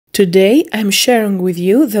Today I'm sharing with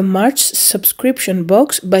you the March subscription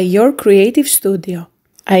box by Your Creative Studio.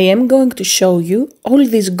 I am going to show you all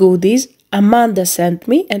these goodies Amanda sent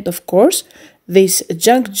me and of course this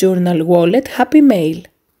junk journal wallet Happy Mail.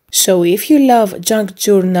 So if you love junk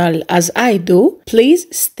journal as I do,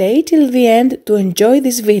 please stay till the end to enjoy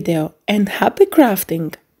this video and happy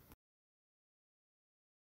crafting!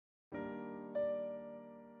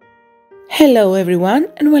 Hello everyone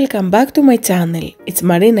and welcome back to my channel. It's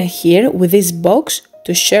Marina here with this box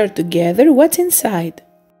to share together what's inside.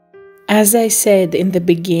 As I said in the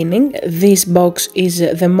beginning, this box is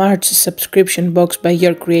the March subscription box by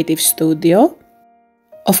Your Creative Studio.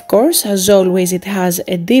 Of course, as always, it has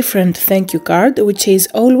a different thank you card which is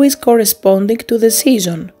always corresponding to the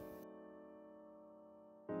season.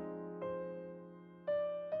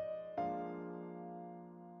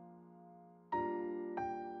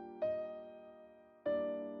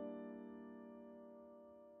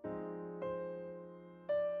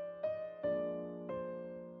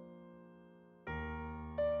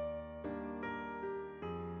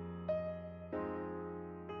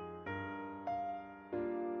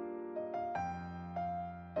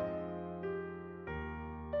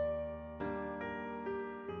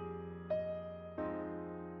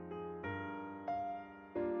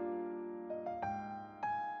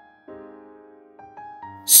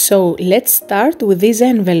 So let's start with this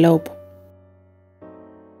envelope.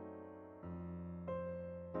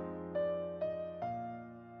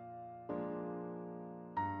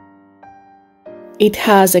 It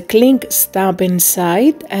has a cling stamp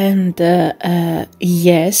inside and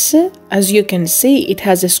yes, as you can see, it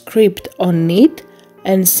has a script on it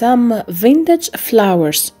and some vintage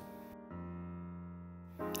flowers.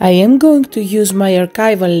 I am going to use my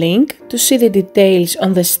archival link to see the details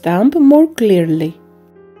on the stamp more clearly.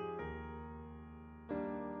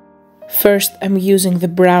 First I'm using the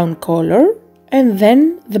brown color and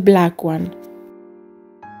then the black one.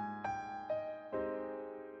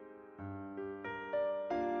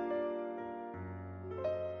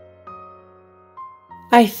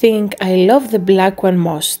 I think I love the black one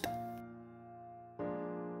most.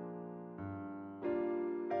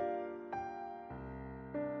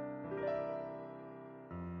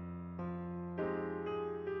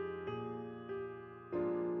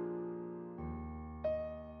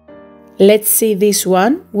 Let's see this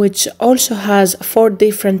one, which also has 4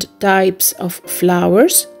 different types of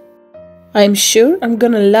flowers. I'm sure I'm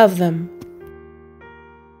gonna love them.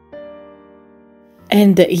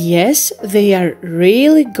 And yes, they are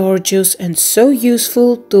really gorgeous and so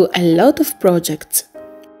useful to a lot of projects.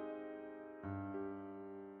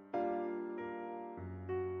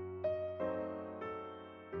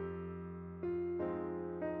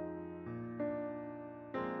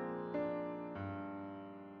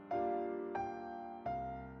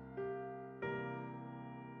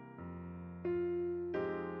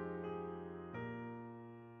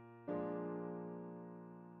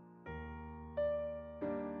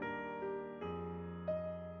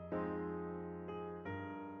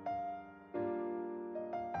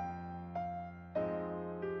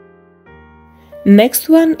 Next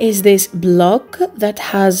one is this block that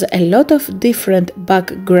has a lot of different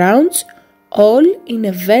backgrounds, all in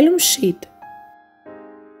a vellum sheet.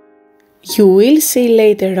 You will see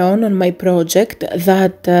later on my project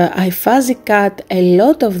that I fuzzy cut a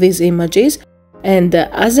lot of these images, and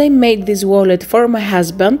as I made this wallet for my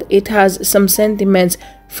husband, it has some sentiments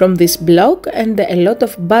from this block and a lot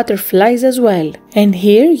of butterflies as well. And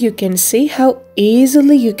here you can see how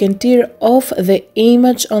easily you can tear off the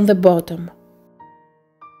image on the bottom.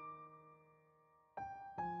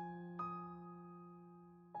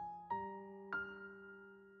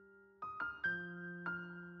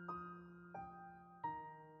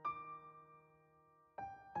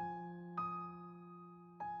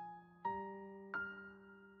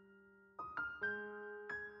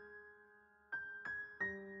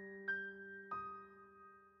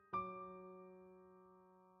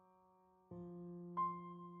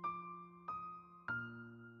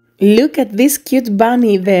 Look at this cute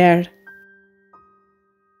bunny there!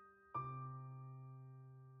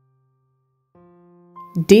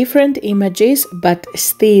 Different images, but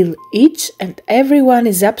still each and every one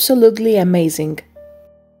is absolutely amazing.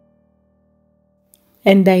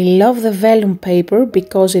 And I love the vellum paper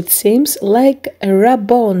because it seems like a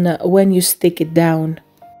rub-on when you stick it down.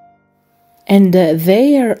 And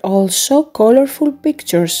they are also colorful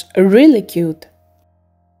pictures, really cute.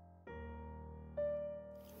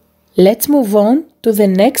 Let's move on to the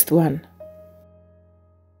next one.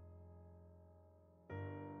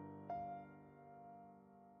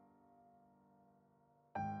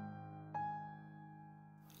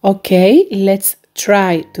 Okay, let's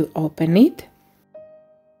try to open it.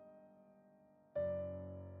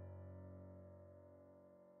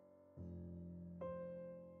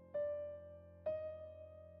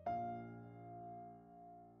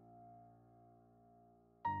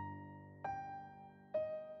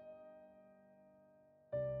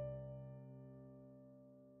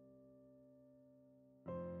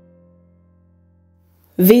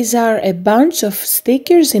 These are a bunch of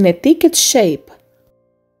stickers in a ticket shape.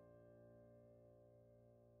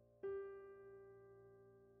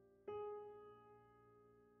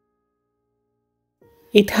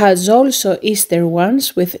 It has also Easter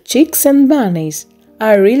ones with chicks and bunnies.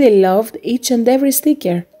 I really loved each and every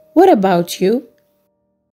sticker. What about you?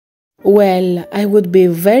 Well, I would be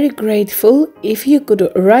very grateful if you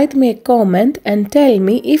could write me a comment and tell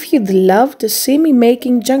me if you'd love to see me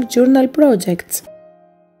making junk journal projects.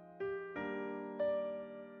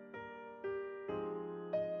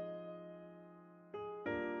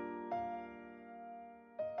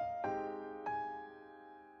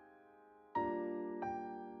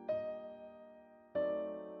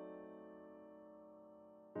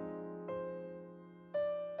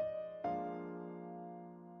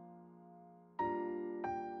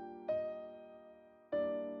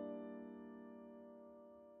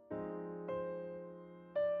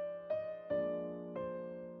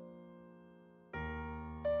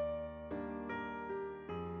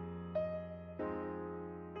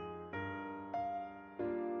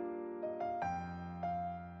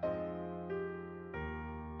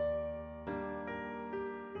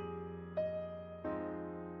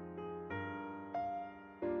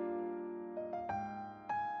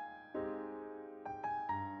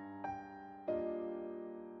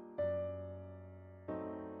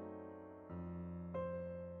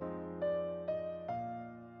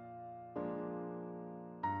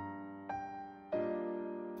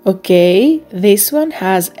 Okay, this one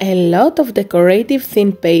has a lot of decorative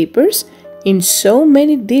thin papers in so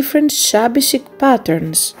many different shabby chic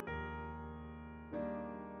patterns.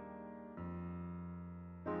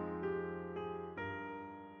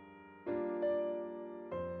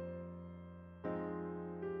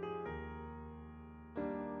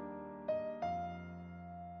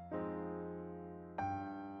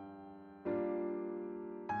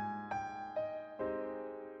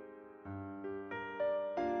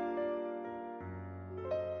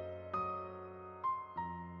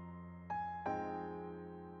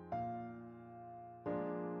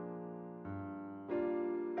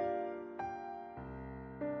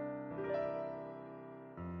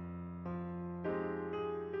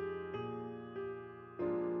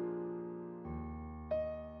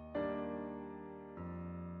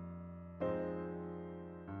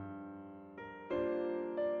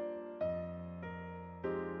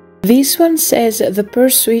 This one says The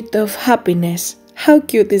Pursuit of Happiness. How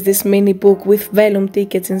cute is this mini book with vellum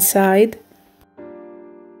tickets inside?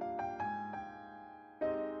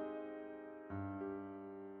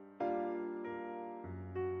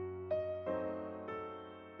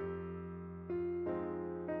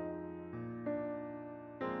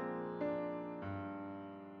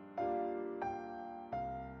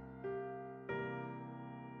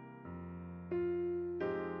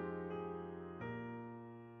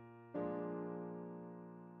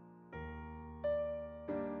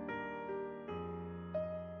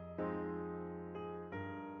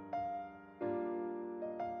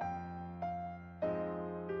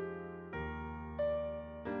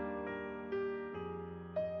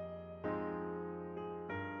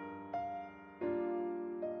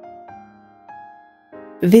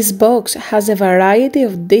 This box has a variety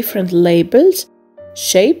of different labels,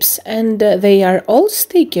 shapes, and they are all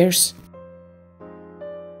stickers.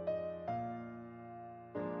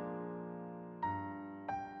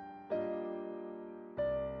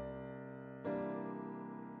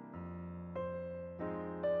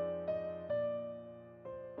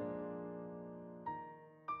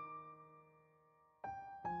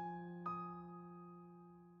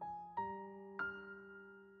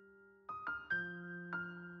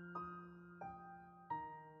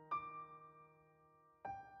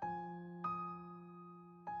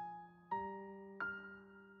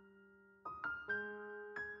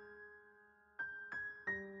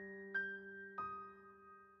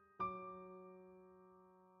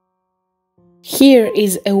 Here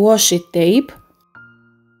is a washi tape.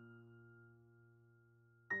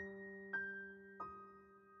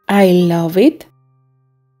 I love it.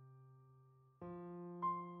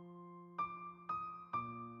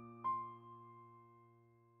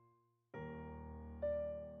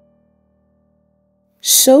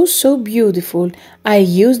 So beautiful. I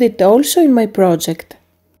used it also in my project.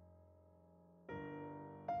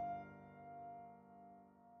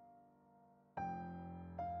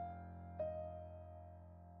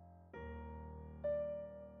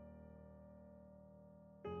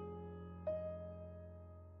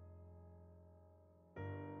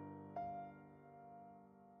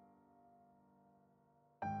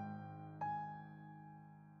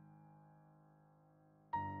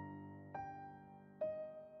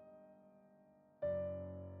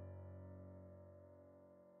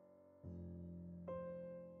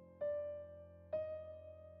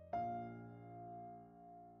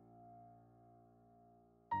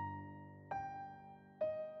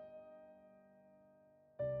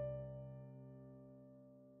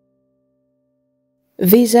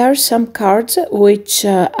 These are some cards which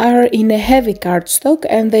are in a heavy cardstock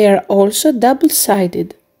and they are also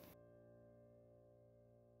double-sided.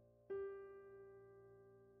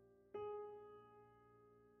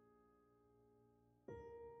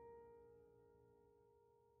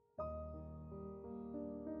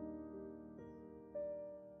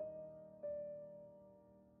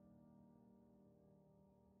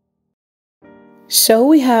 So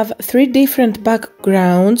we have 3 different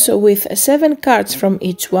backgrounds with 7 cards from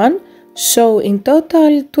each one, so in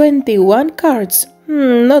total 21 cards.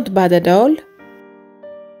 Not bad at all.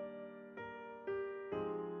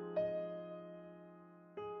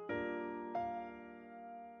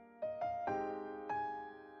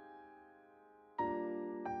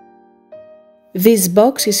 This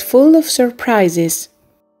box is full of surprises.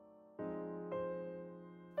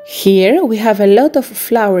 Here we have a lot of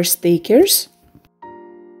flower stickers.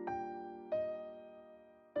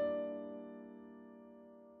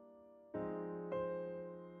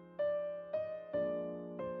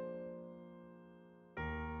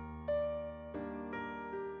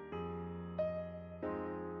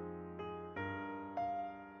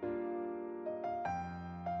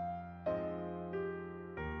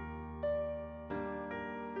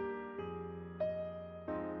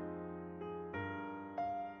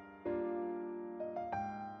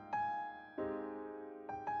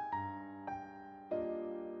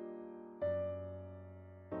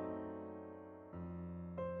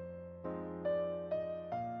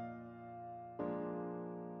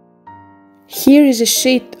 Here is a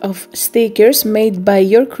sheet of stickers made by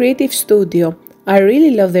your creative studio. I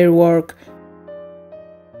really love their work.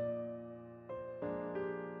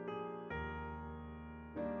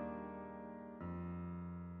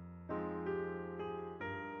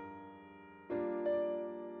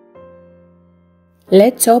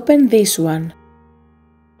 Let's open this one.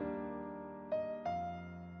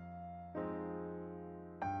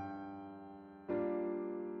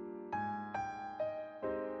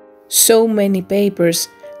 So many papers.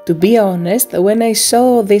 To be honest, when I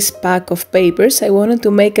saw this pack of papers, I wanted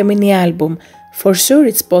to make a mini album. For sure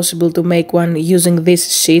it's possible to make one using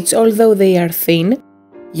these sheets, although they are thin.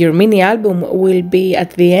 Your mini album will be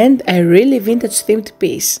at the end a really vintage themed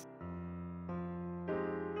piece.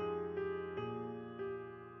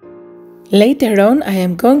 Later on I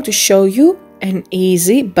am going to show you an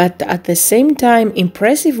easy but at the same time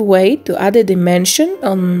impressive way to add a dimension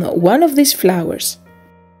on one of these flowers.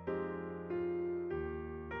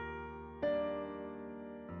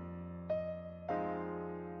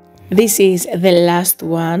 This is the last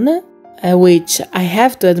one, which I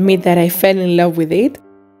have to admit that I fell in love with it,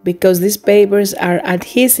 because these papers are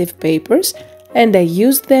adhesive papers and I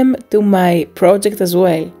used them to my project as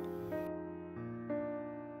well.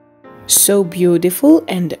 So beautiful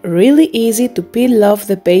and really easy to peel off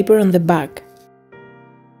the paper on the back.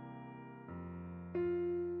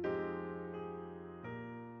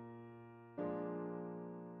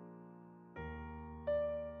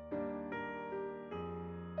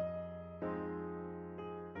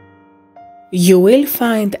 You will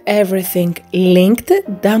find everything linked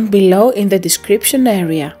down below in the description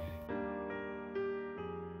area.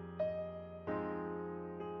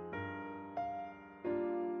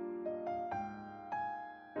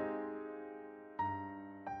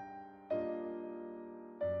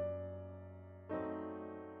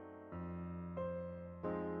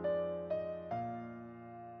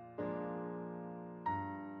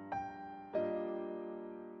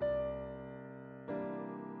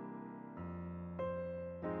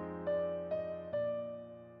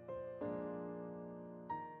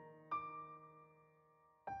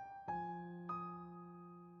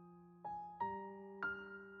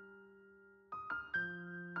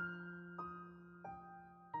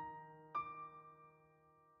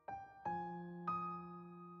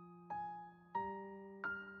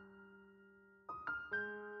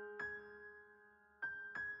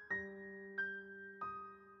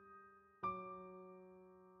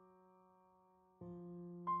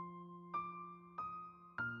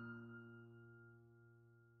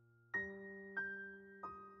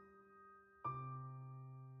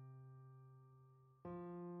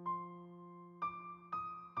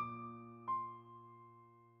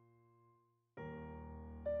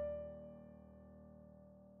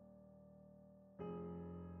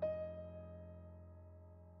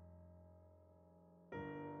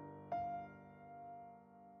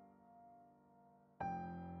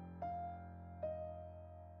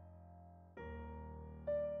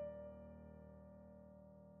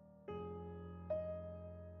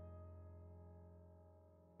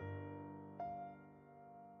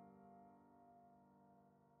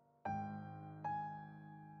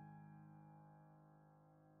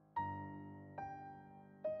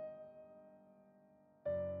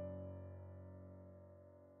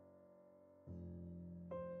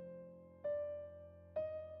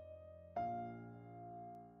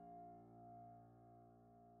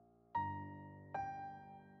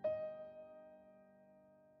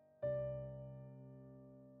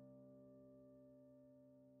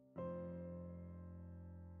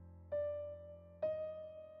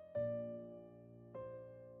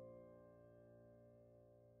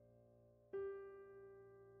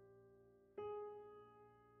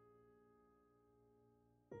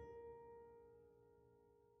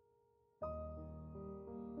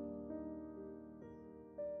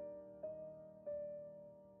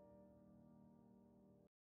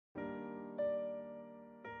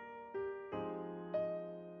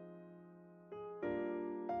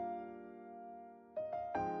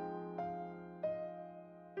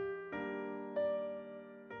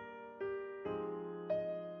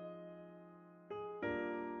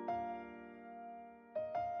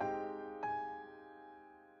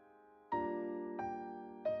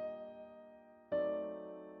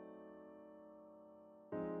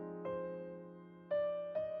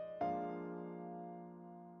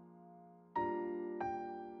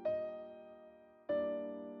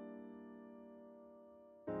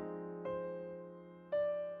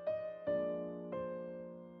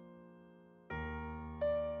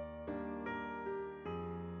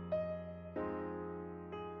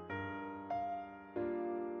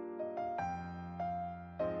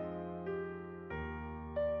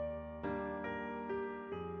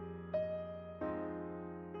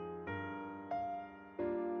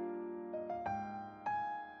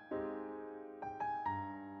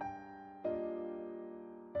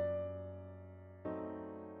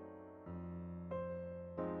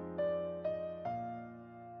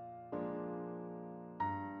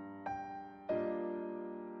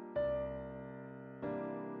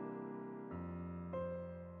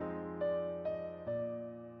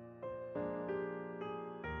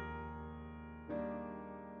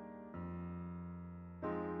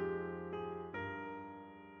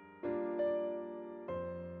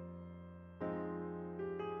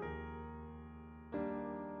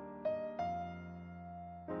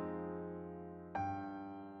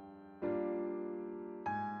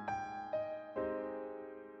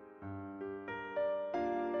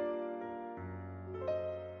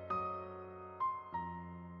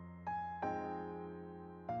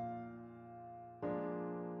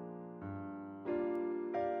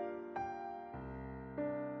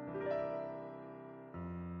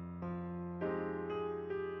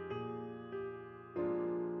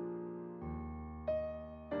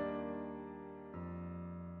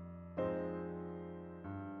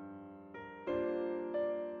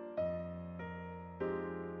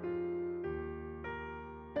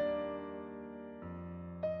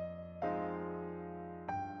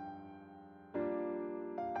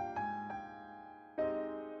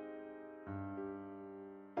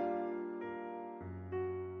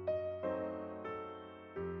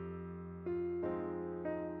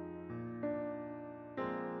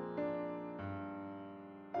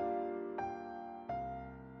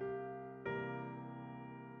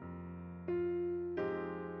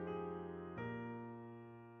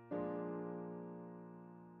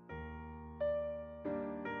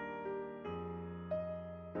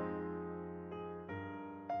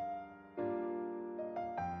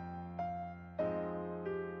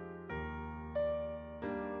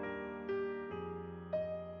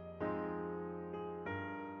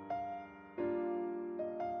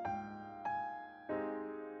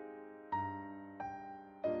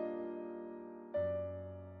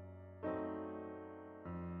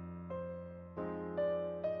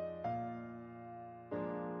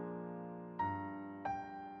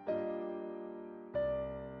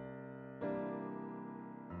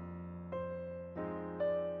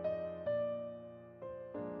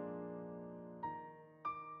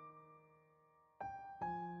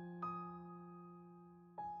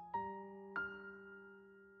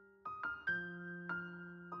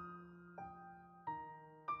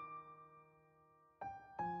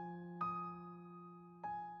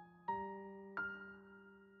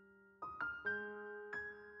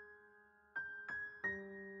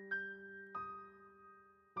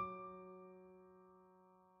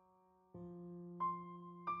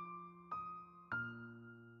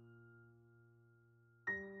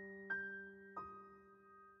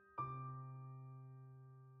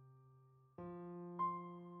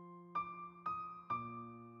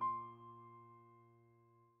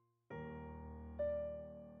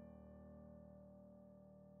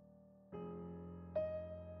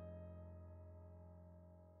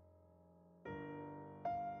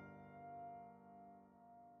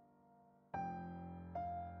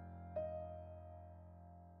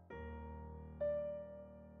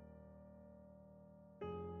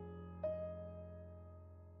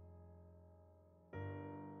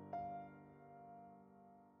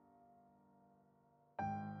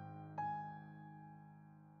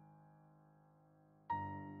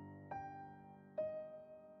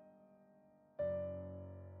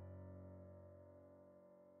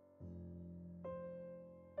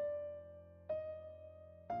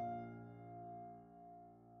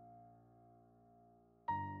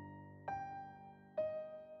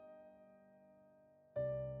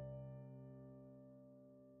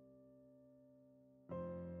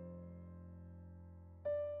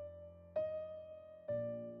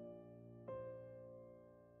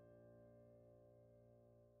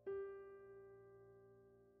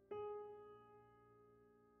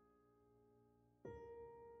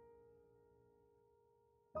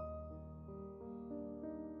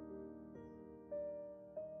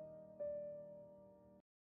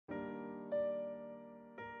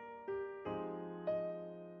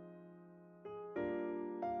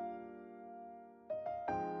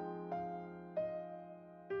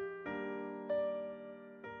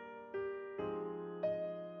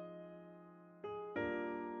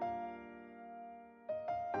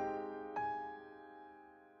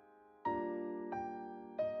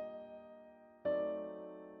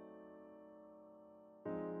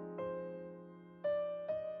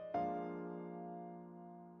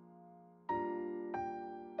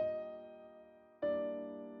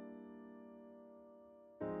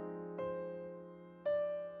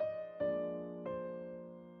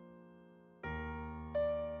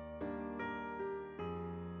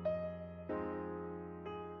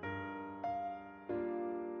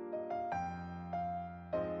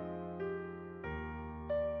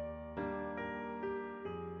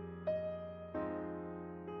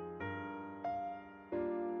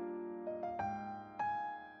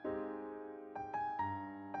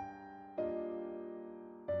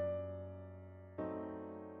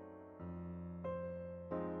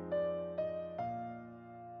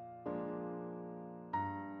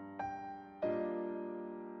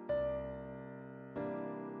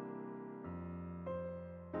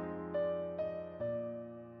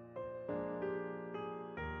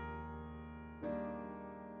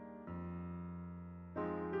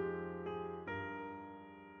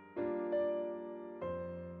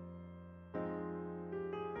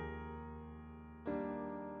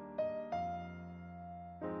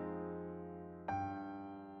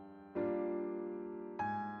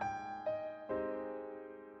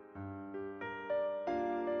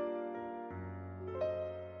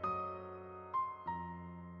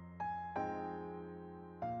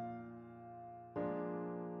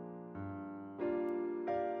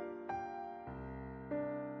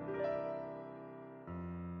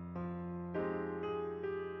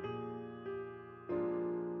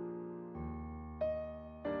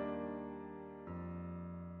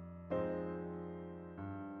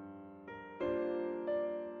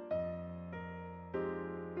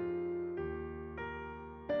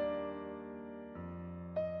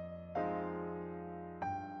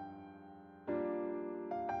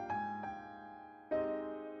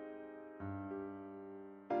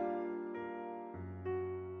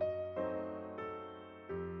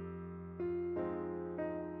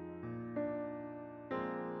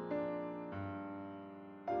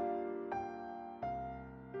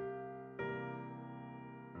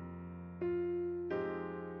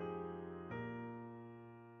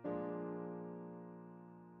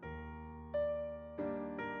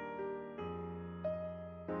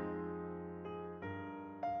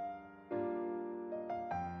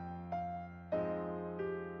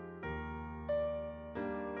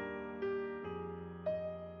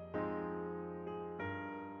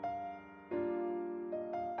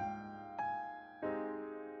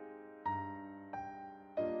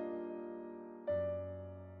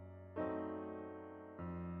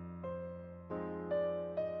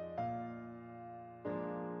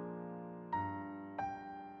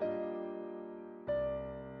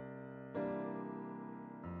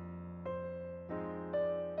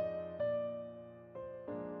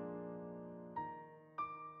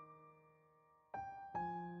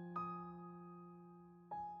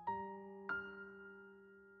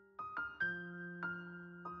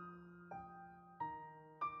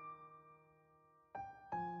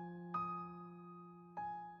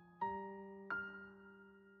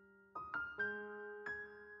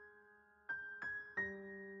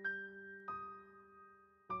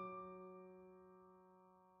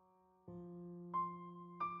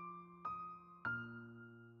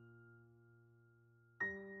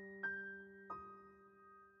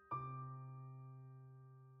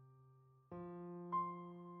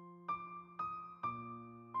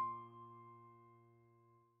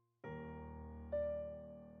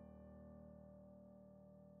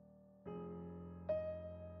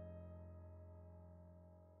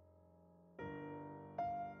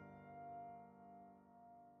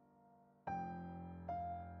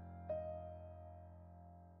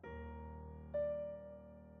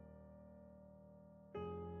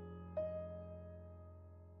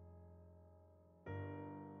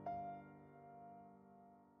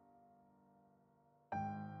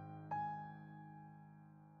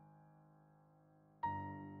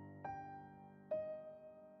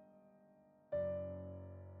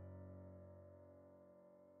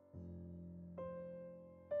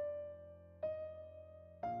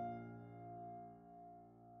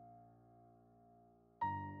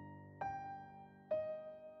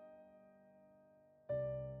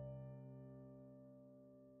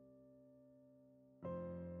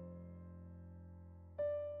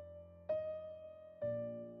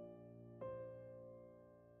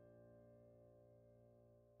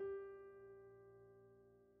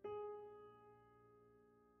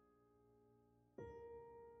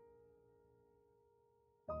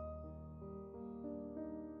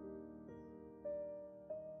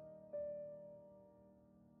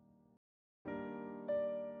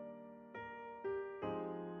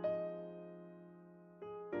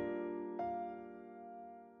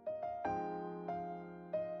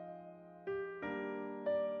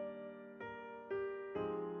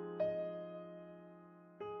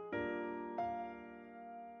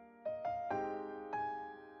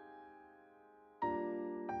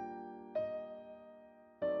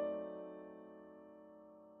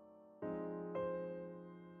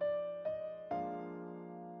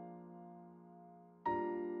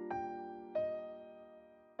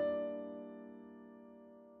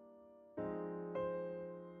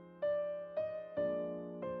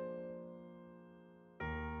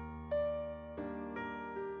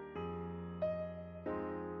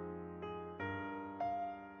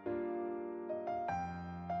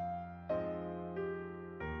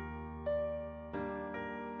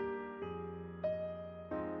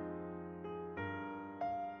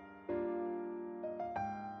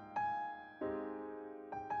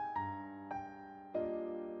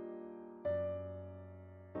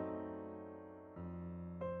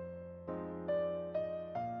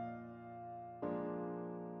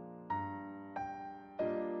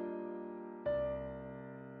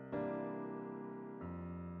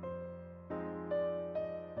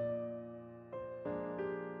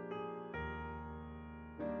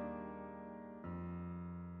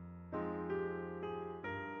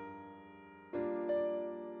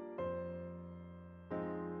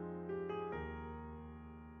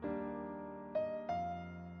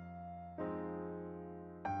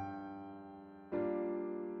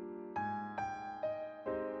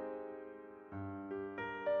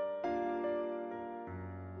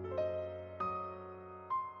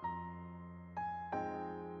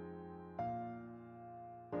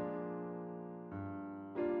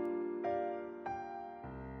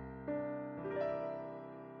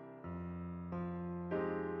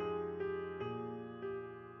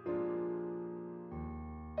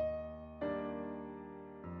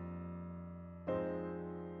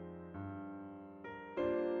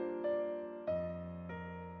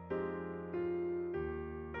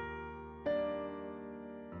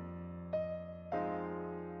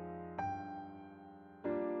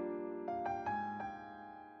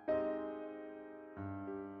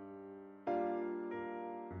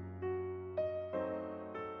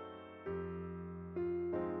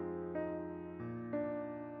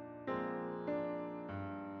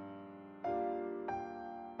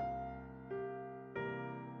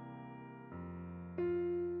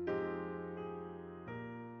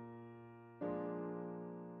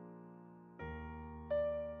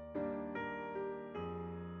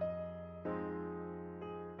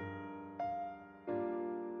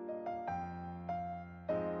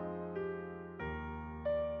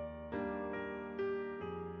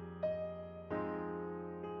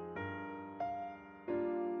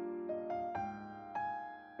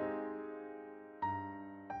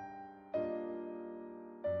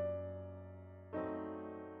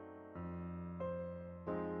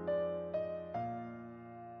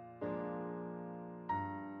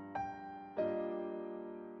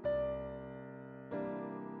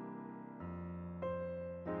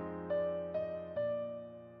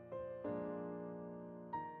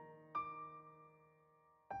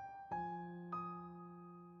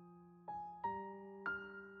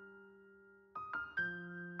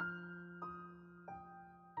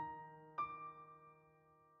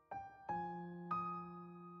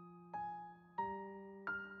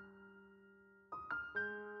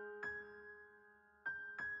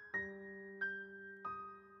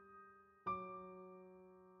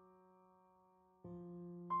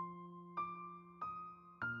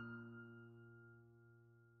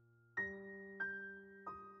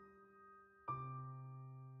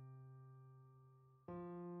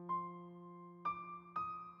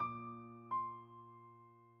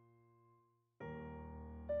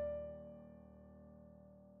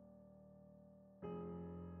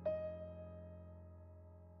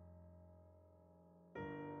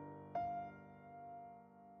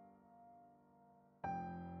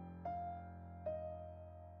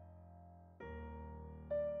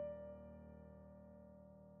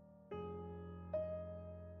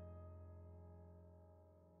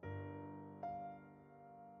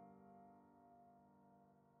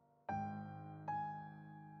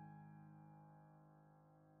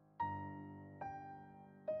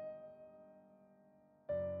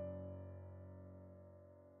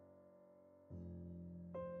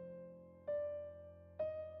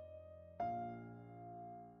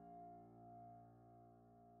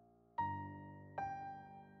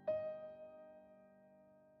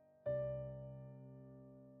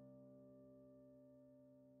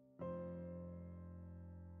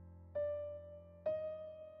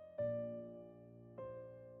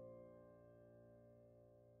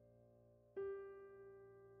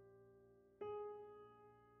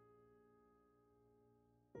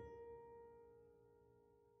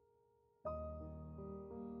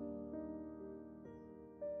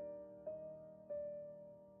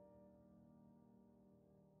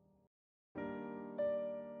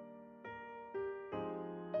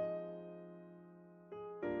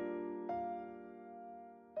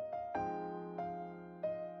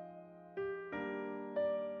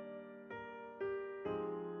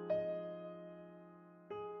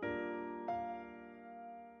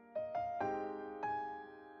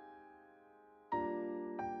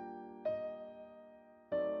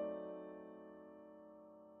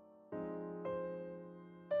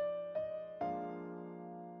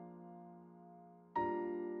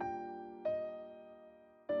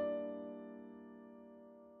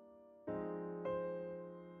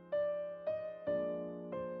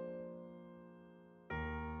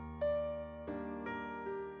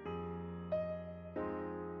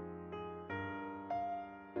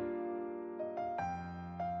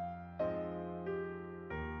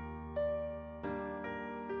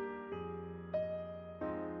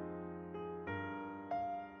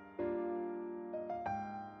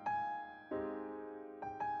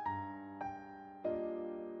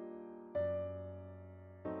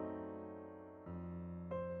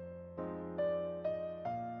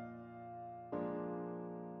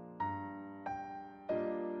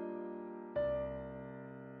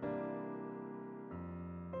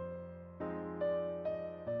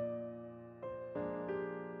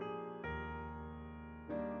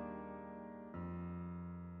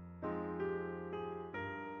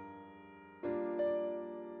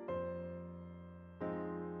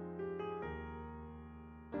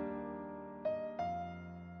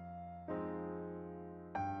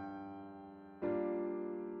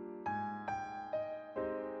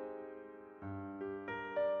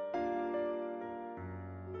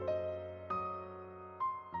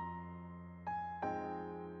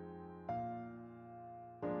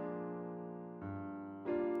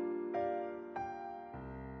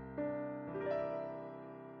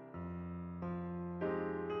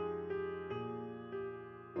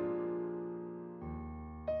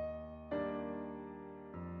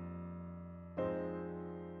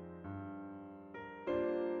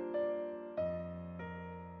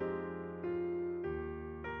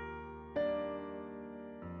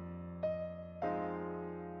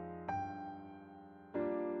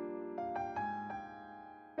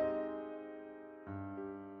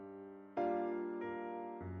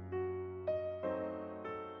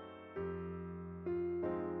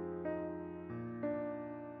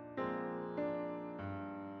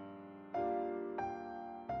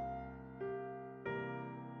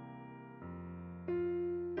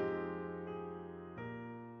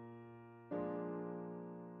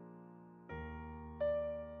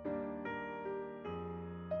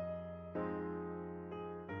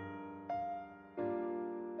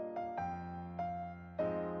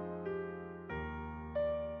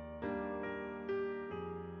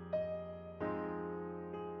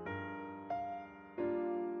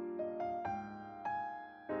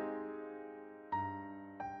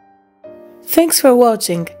 Thanks for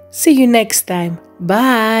watching. See you next time.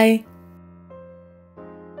 Bye!